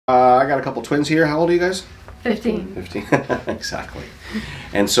I got a couple twins here. How old are you guys? 15. 15, exactly.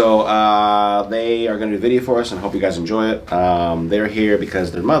 And so they are going to do a video for us, and I hope you guys enjoy it. They're here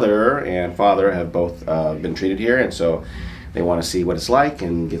because their mother and father have both been treated here, and so they want to see what it's like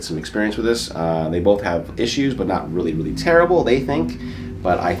and get some experience with this. They both have issues, but not really, really terrible, they think.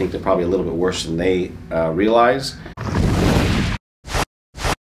 But I think they're probably a little bit worse than they realize.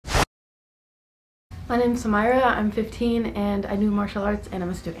 My name's Samayra, I'm 15, and I do martial arts, and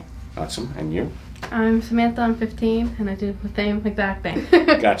I'm a student. Awesome. And you? I'm Samantha, I'm 15, and I do the same exact thing.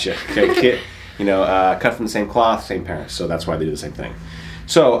 Gotcha. Okay, kid. You know, cut from the same cloth, same parents, so that's why they do the same thing.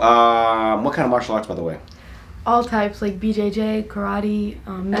 So, what kind of martial arts, by the way? All types, like BJJ, karate,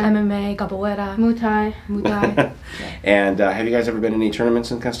 MMA, capoeira, Muay Thai. Muay Thai. And have you guys ever been in any tournaments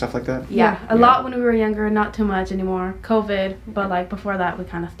and kind of stuff like that? Yeah, a lot when we were younger, not too much anymore. COVID, but like before that, we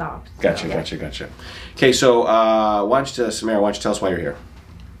kind of stopped. Gotcha, gotcha. Okay, so Samayra, why don't you tell us why you're here?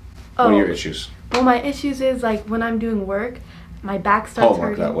 Oh, what are your issues? Well, my issues is like when I'm doing work, my back starts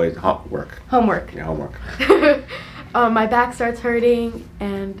hurting. That way, homework. Yeah, homework. My back starts hurting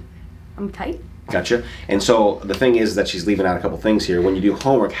and I'm tight. Gotcha. And so the thing is that she's leaving out a couple things here. When you do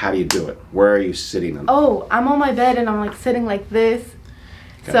homework, how do you do it? Where are you sitting on? Oh, I'm on my bed and I'm like sitting like this.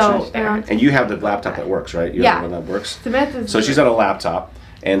 Gotcha. So and you have the laptop that works, right? You have the one that works. So she's on a laptop,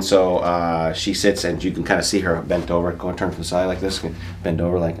 and so she sits, and you can kind of see her bent over. Go and turn from the side like this. Bend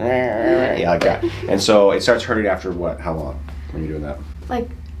over like like that. And so it starts hurting after what? How long when you're doing that? Like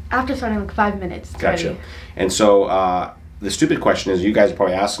after starting like 5 minutes. Gotcha. Ready. And so the stupid question is, you guys are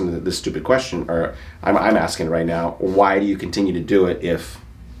probably asking this stupid question, or I'm asking it right now. Why do you continue to do it if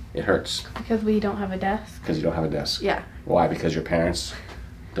it hurts? Because we don't have a desk. Because you don't have a desk. Yeah. Why? Because your parents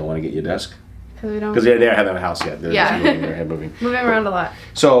don't want to get you a desk? Because we don't. Because they don't have a house yet. They're just moving, they're moving. Moving around a lot.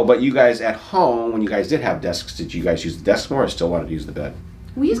 So, but you guys at home, when you guys did have desks, did you guys use the desk more or still wanted to use the bed?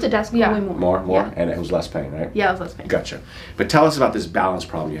 We used the desk way more. More? Yeah. And it was less pain, right? Yeah, it was less pain. Gotcha. But tell us about this balance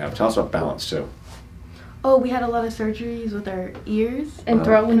problem you have. Tell us about balance, too. Oh, we had a lot of surgeries with our ears. And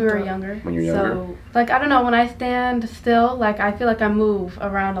throat when we were younger. When you were younger? So, like, I don't know, when I stand still, like, I feel like I move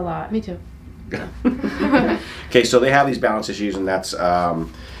around a lot. Me too. Okay, so they have these balance issues, and that's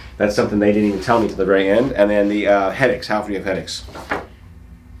something they didn't even tell me to the very end. And then the headaches. How often do you have headaches?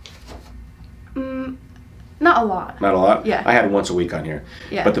 Not a lot. Not a lot? Yeah. I had once a week on here.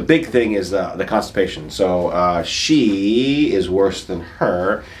 Yeah. But the big thing is the constipation. So she is worse than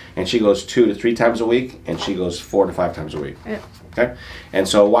her, and she goes 2 to 3 times a week, and she goes 4 to 5 times a week. Yeah. Okay? And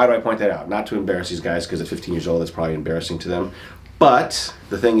so why do I point that out? Not to embarrass these guys, because at 15 years old, it's probably embarrassing to them. But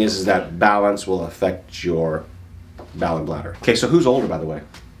the thing is that balance will affect your bowel and bladder. Okay, so who's older, by the way?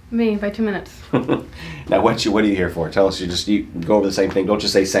 Me, by 2 minutes. Now, what are you here for? Tell us. You go over the same thing. Don't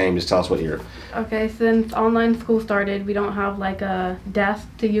just say same. Just tell us what you're. Okay, since online school started, we don't have like a desk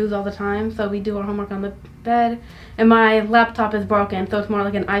to use all the time, so we do our homework on the bed. And my laptop is broken, so it's more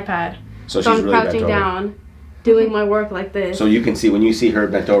like an iPad. So she's I'm really crouching down, doing my work like this. So you can see, when you see her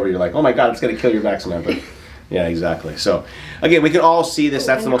bent over, you're like, oh my God, it's gonna kill your back, Samantha. Yeah, exactly. So again, we can all see this.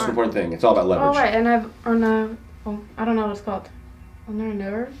 That's the most important thing. It's all about leverage. Oh right, and I've I don't know what it's called. Ulnar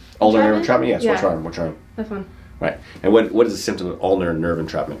nerve. Ulnar nerve entrapment. Yes. Yeah. Which arm? This one. Right. And what is the symptom of ulnar nerve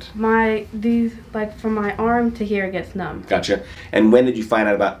entrapment? Like from my arm to here, it gets numb. Gotcha. And when did you find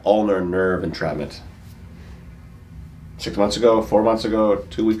out about ulnar nerve entrapment? 6 months ago, 4 months ago,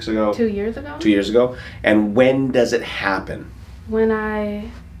 2 weeks ago? 2 years ago. 2 years ago. And when does it happen? When I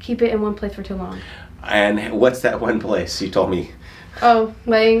keep it in one place for too long. And what's that one place? You told me. Oh,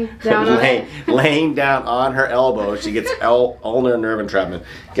 laying down on it. Laying down on her elbow, she gets ulnar nerve entrapment.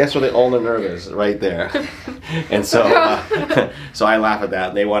 Guess where the ulnar nerve is? Right there. And so, so I laugh at that.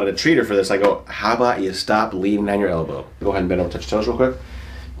 And they wanted to treat her for this. I go, how about you stop leaning on your elbow? Go ahead and bend over, touch your toes real quick.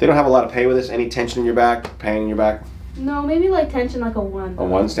 They don't have a lot of pain with this. Any tension in your back? Pain in your back? No, maybe like tension like a 1. A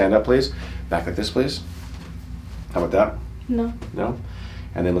 1. Stand up, please. Back like this, please. How about that? No. No?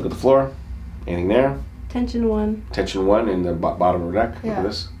 And then look at the floor. Anything there? Tension 1. Tension 1 in the bottom of the neck. Yeah. Look at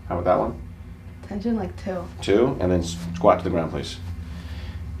this. How about that one? Tension like 2. 2. And then squat to the ground, please.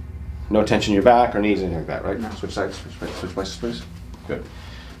 No tension in your back or knees, anything like that, right? No. Switch sides, switch places, please. Good.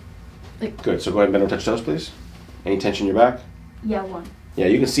 Like, Good. So go ahead and bend over, touch toes, please. Any tension in your back? yeah, 1. Yeah,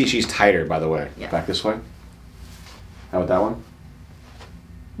 you can see she's tighter, by the way. Yeah. Back this way. How about that one?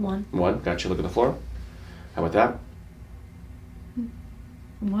 1. 1. Gotcha. Look at the floor. How about that?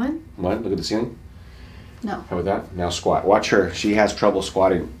 1. 1. Look at the ceiling. No. How about that? Now squat. Watch her. She has trouble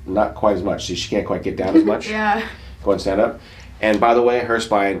squatting. Not quite as much. See, she can't quite get down as much. Yeah. Go ahead and stand up. And by the way, her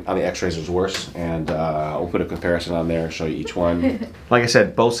spine on the x-rays is worse. And we'll put a comparison on there and show you each one. Like I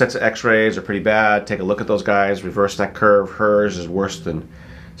said, both sets of x-rays are pretty bad. Take a look at those guys. Reverse neck curve. Hers is worse than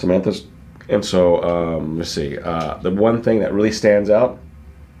Samantha's. And so, let's see. The one thing that really stands out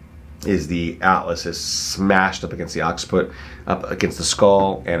is the atlas is smashed up against the occiput, up against the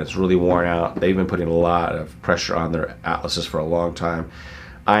skull, and it's really worn out. They've been putting a lot of pressure on their atlases for a long time.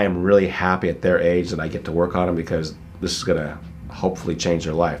 I am really happy at their age that I get to work on them, because this is going to hopefully change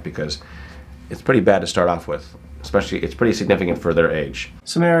their life, because it's pretty bad to start off with. Especially, it's pretty significant for their age.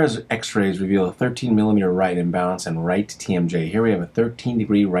 Samayra's x-rays reveal a 13 millimeter right imbalance and right TMJ. Here we have a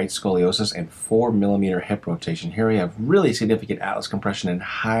 13-degree right scoliosis and 4 millimeter hip rotation. Here we have really significant atlas compression and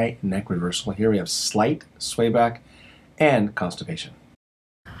high neck reversal. Here we have slight sway back and constipation.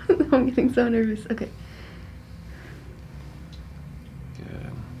 I'm getting so nervous. Okay.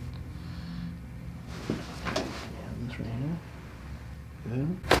 Good. This right here.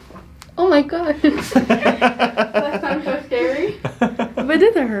 Good. Oh my god. That sounds so scary. But it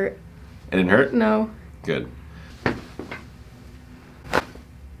didn't hurt. It didn't hurt? No. Good.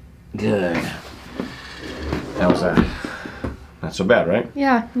 Good. How was that? Not so bad, right?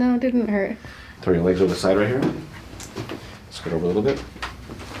 Yeah, no, it didn't hurt. Throw your legs over the side right here. Scoot over a little bit.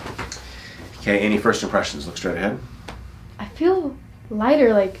 Okay, any first impressions? Look straight ahead. I feel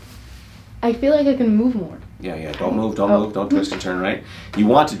lighter, like, I feel like I can move more. Yeah, don't move, don't twist and turn, right? You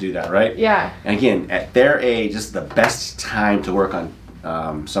want to do that, right? Yeah. And again, at their age, this is the best time to work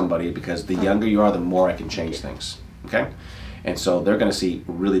on somebody, because the younger you are, the more I can change things, okay? And so they're gonna see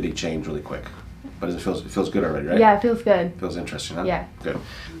really big change really quick. But it feels good already, right? Yeah, it feels good. Feels interesting, huh? Yeah. Good.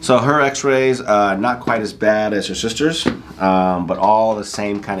 So her x-rays, not quite as bad as her sister's, but all the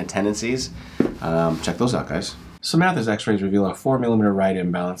same kind of tendencies. Check those out, guys. Samantha's x-rays reveal a 4 millimeter right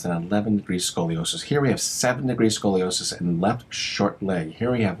imbalance and 11-degree scoliosis. Here we have 7-degree scoliosis and left short leg.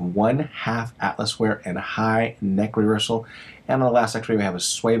 Here we have 1/2 atlas wear and high neck reversal. And on the last x-ray we have a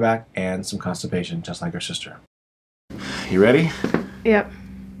sway back and some constipation, just like her sister. You ready? Yep.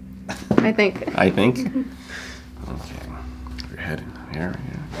 I think. I think. Okay. Your head in here.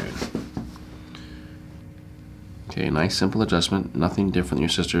 Yeah, good. Okay, nice simple adjustment. Nothing different than your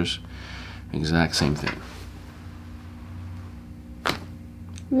sister's. Exact same thing.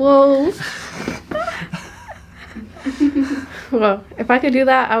 Whoa. Well, if I could do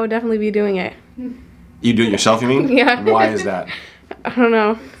that, I would definitely be doing it. You do it yourself, you mean? Yeah. Why is that? I don't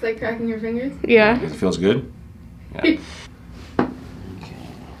know. It's like cracking your fingers. Yeah. It feels good? Yeah.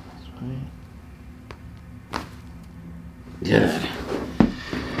 Good.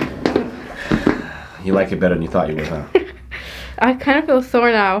 You like it better than you thought you would, huh? I kind of feel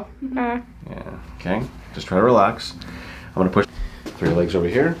sore now. Yeah. Okay. Just try to relax. I'm gonna push. Throw your legs over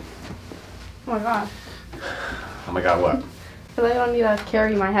here. Oh my god. Oh my God, what? I feel like I don't need to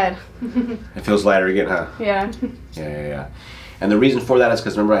carry my head. It feels lighter again, huh? Yeah. Yeah. And the reason for that is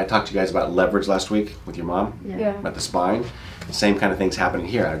because remember I talked to you guys about leverage last week with your mom? Yeah. At the spine. The same kind of thing's happening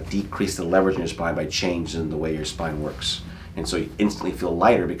here. I decrease the leverage in your spine by changing the way your spine works. And so you instantly feel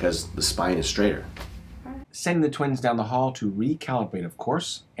lighter because the spine is straighter. Sending the twins down the hall to recalibrate, of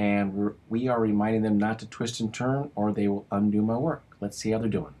course, and we are reminding them not to twist and turn or they will undo my work. Let's see how they're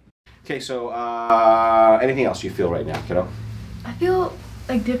doing. Okay, so anything else you feel right now, kiddo? I feel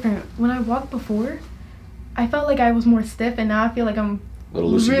like different. When I walked before, I felt like I was more stiff, and now I feel like I'm A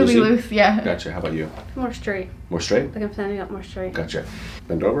little loosey really goosey? loose. Yeah. Gotcha. How about you? More straight. More straight? Like I'm standing up more straight. Gotcha.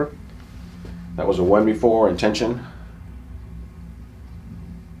 Bend over. That was a 1 before, intention.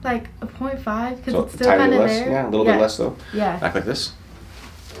 Like a 0.5, because So it's still tiny kind bit of less. there. Yeah, a little bit less though. Yeah. Act like this.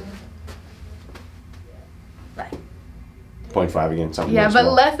 Bye. 0.5 again. Something Yeah, really but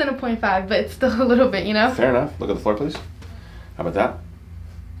small. less than a 0.5, but it's still a little bit, you know? Fair enough. Look at the floor, please. How about that?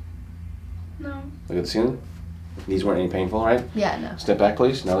 No. Look at the ceiling. Knees weren't any painful, right? Yeah, no. Step back,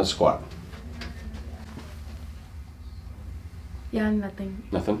 please. Now let's squat. Yeah, nothing.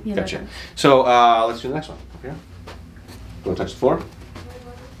 Nothing? Yeah, Gotcha. nothing. So let's do the next one. Up here. You want to touch the floor?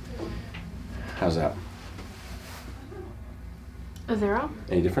 How's that? A 0?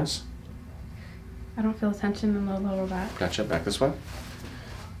 Any difference? I don't feel tension in the lower back. Gotcha. Back this way.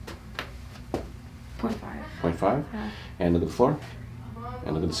 0.5. 0.5. Yeah. And look at the floor.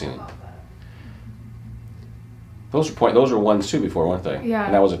 And look at the ceiling. Those were 1s too before, weren't they? Yeah.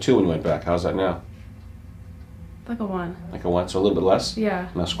 And that was a 2 when you went back. How's that now? Like a 1. Like a 1, so a little bit less? Yeah.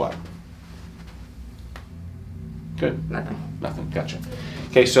 Now squat. Good. Nothing. Nothing. Gotcha.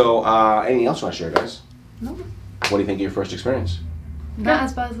 Okay, so anything else you want to share, guys? No. What do you think of your first experience? Not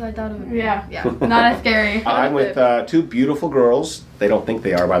as bad as I thought it would be. Yeah. Yeah. Not as scary. I'm with 2 beautiful girls. They don't think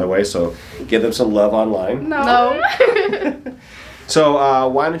they are, by the way, so give them some love online. No. So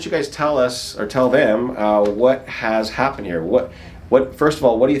why don't you guys tell us, or tell them, what has happened here? What? First of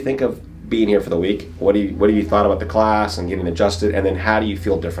all, what do you think of being here for the week? What have you thought about the class and getting adjusted, and then how do you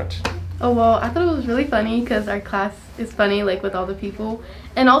feel different? Oh, well, I thought it was really funny because our class is funny, like, with all the people.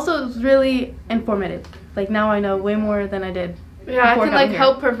 And also, it was really informative. Like, now I know way more than I did. Yeah, I can, like,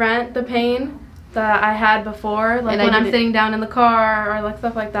 help prevent the pain that I had before. Like, when I'm sitting down in the car or, like,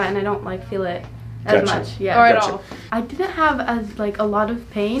 stuff like that, and I don't, like, feel it as much. Yeah, or at all. I didn't have as, like, a lot of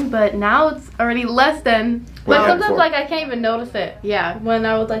pain, but now it's already less than... But sometimes, like, I can't even notice it. Yeah, when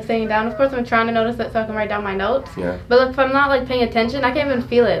I was, like, sitting down. Of course, I'm trying to notice it so I can write down my notes. Yeah. But, like, if I'm not, like, paying attention, I can't even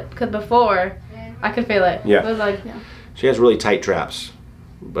feel it. Because before, I could feel it. Yeah. It was like... Yeah. She has really tight traps.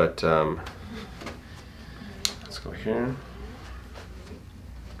 But, let's go here.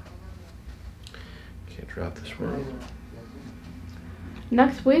 Can't drop this one.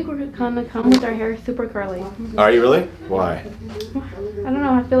 Next week, we're gonna come with our hair super curly. Are you really? Why? I don't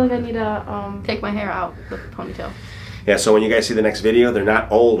know. I feel like I need to take my hair out with a ponytail. Yeah, so when you guys see the next video, they're not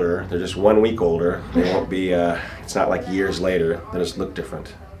older. They're just 1 week older. They won't be, it's not like years later. They just look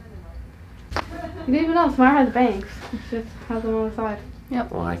different. You didn't even know Samayra has bangs. It's just has them on the side.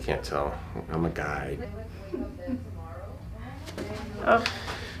 Yep. Well, I can't tell. I'm a guy. Oh.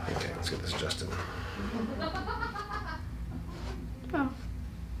 Okay, let's get this adjusted. Oh.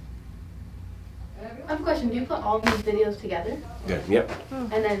 I have a question. Do you put all these videos together? Yeah, yep.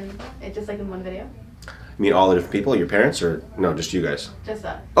 And then it's just like in one video? You mean all the different people? Your parents, or no, just you guys? Just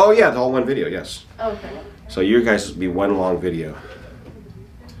us. Oh yeah, the whole one video, yes. Oh, okay. So your guys would be one long video.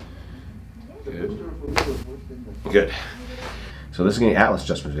 Good. Good. So this is getting Atlas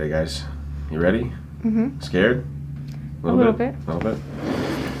adjustment today, guys. You ready? Mm-hmm. Scared? A little bit. A little bit.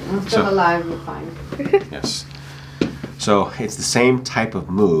 I'm still alive, we're fine. Yes. So it's the same type of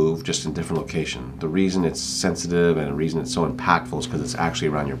move, just in different location. The reason it's sensitive and the reason it's so impactful is because it's actually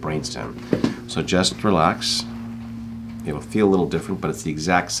around your brainstem. So just relax. It'll feel a little different, but it's the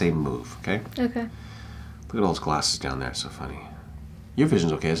exact same move, okay? Okay. Look at all those glasses down there, it's so funny. Your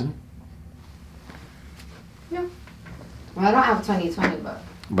vision's okay, isn't it? Yeah. Well, I don't have 20/20, but...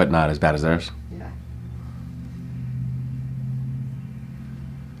 But not as bad as theirs? Yeah.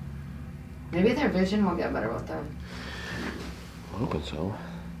 Maybe their vision will get better with them. I'm hoping so.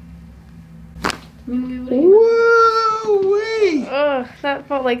 Woo-wee! Ugh, that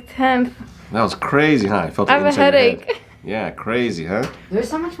felt like 10. That was crazy, huh? I felt I have a headache. Yeah, crazy, huh? They're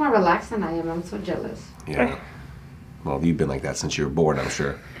so much more relaxed than I am. I'm so jealous. Yeah. Well, you've been like that since you were born, I'm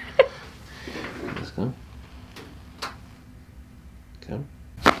sure. Let's go. Okay.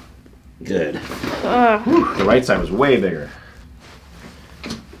 Good. Whew, the right side was way bigger.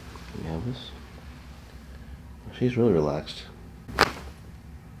 You have this? She's really relaxed.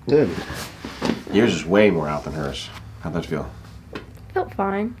 Good. Yours is way more out than hers. How'd that feel? Felt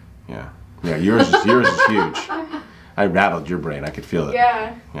fine. Yeah. Yeah, yours is huge. I rattled your brain. I could feel it.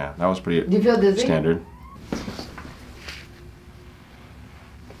 Yeah. Yeah, that was pretty Do you feel dizzy? standard.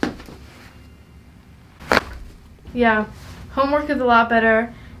 Yeah. Homework is a lot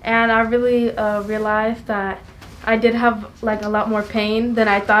better, and I really realized that I did have like a lot more pain than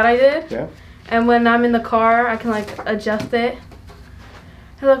I thought I did. Yeah. And when I'm in the car, I can like adjust it.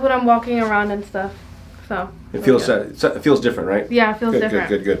 And like when I'm walking around and stuff. So. It feels it feels different, right? Yeah, it feels good,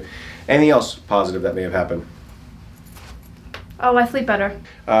 different. Good. Anything else positive that may have happened? Oh, I sleep better.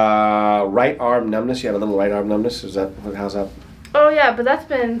 Right arm numbness. You had a little right arm numbness. How's that? Oh yeah, but that's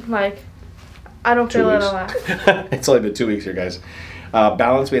been like, I don't feel it a lot. It's only been 2 weeks here, guys.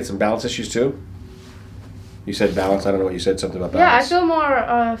 Balance. We had some balance issues too. You said balance. I don't know what you said. Something about balance. Yeah, I feel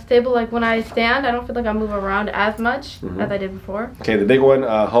more stable. Like when I stand, I don't feel like I move around as much as I did before. Okay, the big one,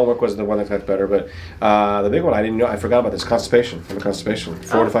 homework was the one that got better, but the big one I didn't know. I forgot about this constipation. I have constipation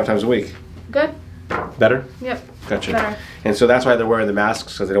 4 to 5 times a week. Good. Better. Yep. Gotcha. Better. And so that's why they're wearing the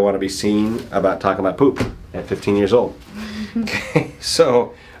masks, because they don't want to be seen about talking about poop at 15 years old. Okay,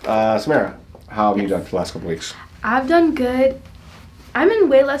 so Samayra, how have you done for the last couple weeks? I've done good. I'm in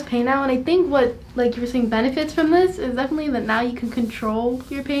way less pain now, and I think what, like you were saying, benefits from this is definitely that now you can control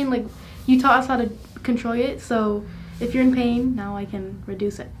your pain. Like, you taught us how to control it, so if you're in pain, now I can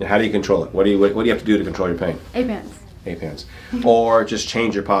reduce it. Now, how do you control it? What do you have to do to control your pain? A-pants. A-pants. Or just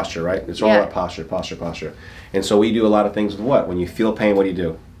change your posture, right? It's all about posture. And so we do a lot of things with what? When you feel pain, what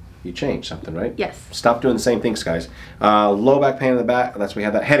do? You change something, right? Yes. Stop doing the same things, guys. Low back pain in the back, that's we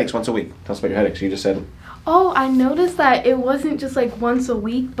have that. Headaches once a week. Tell us about your headaches. You just said... Oh, I noticed that it wasn't just like once a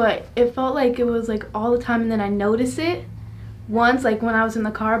week, but it felt like it was like all the time, and then I noticed it once, like when I was in the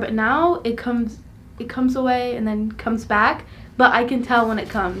car, but now it comes away and then comes back, but I can tell when it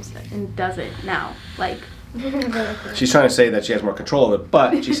comes and does it now. Like, She's trying to say that she has more control of it,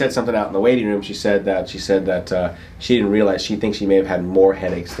 but she said something out in the waiting room. She said that she didn't realize. She thinks she may have had more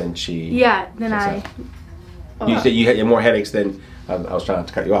headaches than she. Yeah, than I. You said you had more headaches than. I was trying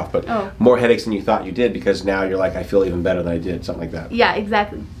to cut you off, but more headaches than you thought you did because now you're like, I feel even better than I did, something like that. Yeah,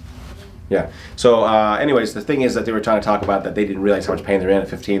 exactly. Yeah. So, anyways, the thing is that they were trying to talk about that they didn't realize how much pain they were in at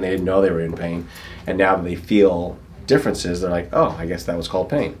 15. They didn't know they were in pain, and now that they feel differences, they're like, oh, I guess that was called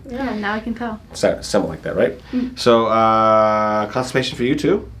pain. Yeah, now I can tell. Something like that, right? So, constipation for you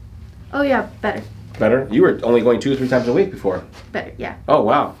too? Oh yeah, better. Better? You were only going 2 or 3 times a week before. Better, yeah. Oh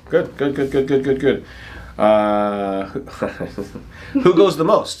wow, good. Who goes the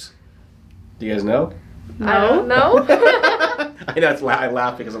most? Do you guys know? No. No? I know I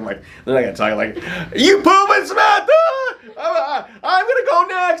laugh because I'm like, they're not gonna tell you like, you pooping, Samantha! I'm gonna go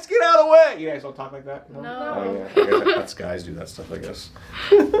next. Get out of the way. You guys don't talk like that. No. Oh, yeah. I guess that's guys do that stuff, I guess.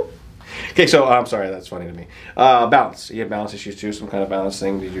 Okay, so I'm sorry, that's funny to me. Balance. You have balance issues too. Some kind of balance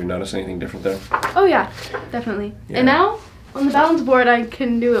thing. Did you notice anything different there? Oh yeah, definitely. Yeah. And now on the balance board, I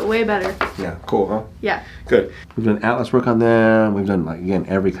can do it way better. Yeah. Cool, huh? Yeah. Good. We've done atlas work on them. We've done, like, again,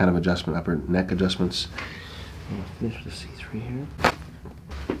 every kind of adjustment, upper neck adjustments. Finish with the C3 here.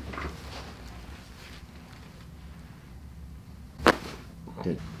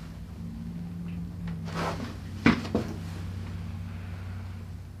 Good.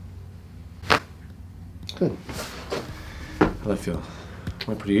 Good. How'd that feel?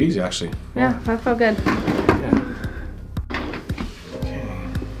 Went pretty easy, actually. Yeah, that felt good. Yeah.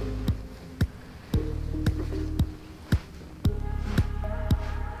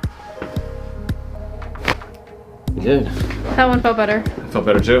 Good. That one felt better. Felt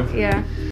better too? Yeah.